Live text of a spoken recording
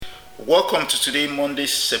Welcome to today, Monday,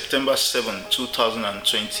 September 7,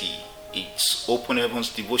 2020. It's Open Heavens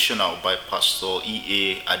Devotional by Pastor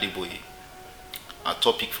E.A. Adeboye. Our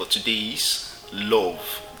topic for today is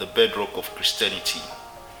Love, the bedrock of Christianity.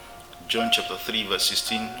 John chapter 3 verse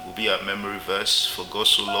 16 will be our memory verse. For God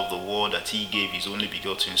so loved the world that he gave his only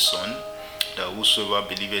begotten Son, that whosoever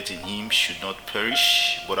believeth in him should not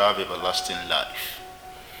perish, but have everlasting life.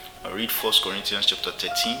 I read 1 Corinthians chapter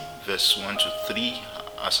 13 verse 1 to 3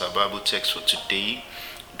 as our Bible text for today.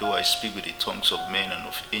 Though I speak with the tongues of men and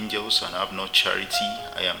of angels and have not charity,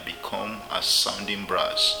 I am become as sounding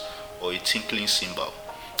brass or a tinkling cymbal.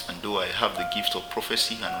 And though I have the gift of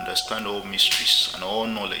prophecy and understand all mysteries and all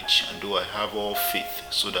knowledge, and though I have all faith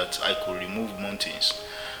so that I could remove mountains,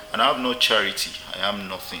 and I have not charity, I am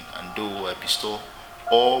nothing. And though I bestow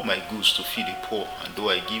all my goods to feed the poor, and though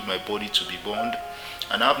I give my body to be burned,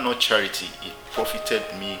 and have not charity, it profited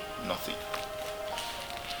me nothing.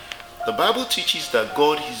 The Bible teaches that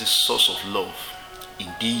God is the source of love.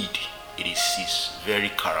 Indeed, it is his very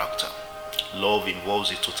character. Love involves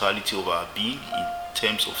the totality of our being in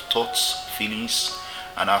terms of thoughts, feelings,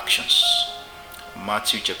 and actions.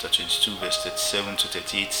 Matthew chapter 22 verse 37 to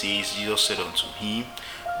 38 says, Jesus said unto him,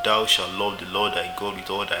 Thou shalt love the Lord thy God with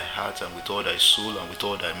all thy heart and with all thy soul and with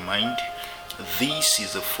all thy mind. This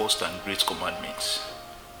is the first and great commandment.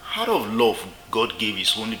 Out of love, God gave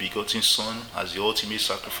his only begotten Son as the ultimate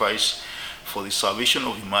sacrifice for the salvation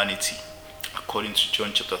of humanity. According to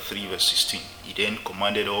John chapter 3 verse 16, he then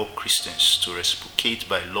commanded all Christians to reciprocate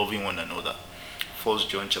by loving one another. 1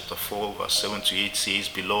 John chapter 4 verse 7 to 8 says,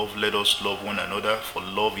 Beloved, let us love one another, for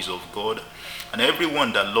love is of God. And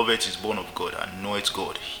everyone that loveth is born of God, and knoweth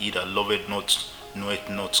God. He that loveth not knoweth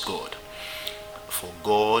not God, for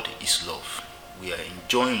God is love. We are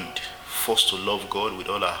enjoined first to love God with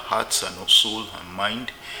all our hearts and our soul and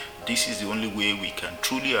mind. This is the only way we can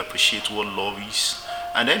truly appreciate what love is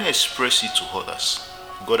and then express it to others.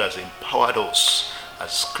 God has empowered us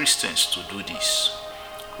as Christians to do this.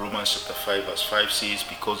 Romans chapter 5 verse 5 says,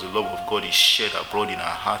 Because the love of God is shed abroad in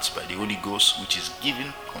our hearts by the Holy Ghost, which is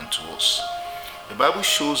given unto us. The Bible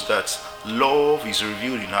shows that love is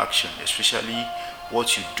revealed in action, especially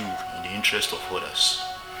what you do in the interest of others.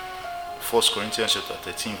 1 Corinthians chapter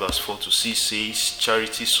 13 verse 4 to 6 says,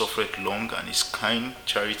 Charity suffereth long and is kind.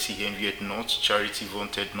 Charity envieth not. Charity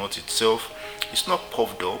vaunteth not itself. Is not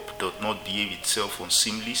puffed up. Doth not behave itself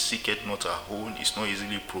unseemly. Seeketh not her own. Is not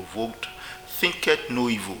easily provoked. Thinketh no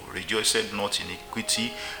evil. Rejoiceth not in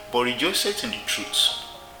iniquity, but rejoiceth in the truth.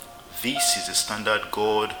 This is the standard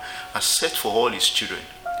God has set for all his children.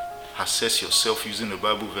 Assess yourself using the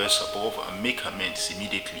Bible verse above and make amends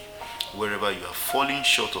immediately wherever you are falling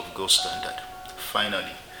short of God's standard.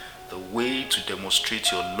 Finally, the way to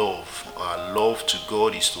demonstrate your love, our love to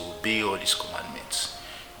God, is to obey all his commandments.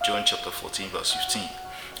 John chapter 14 verse 15.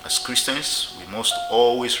 As Christians, we must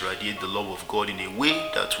always radiate the love of God in a way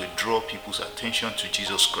that will draw people's attention to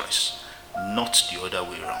Jesus Christ, not the other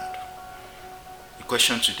way around. The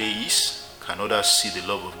question today is, can others see the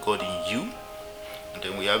love of God in you? And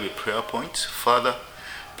then we have a prayer point. Father,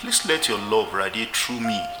 please let your love radiate through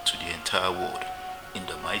me to the entire world. In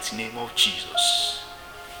the mighty name of Jesus.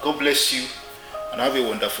 God bless you and have a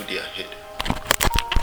wonderful day ahead.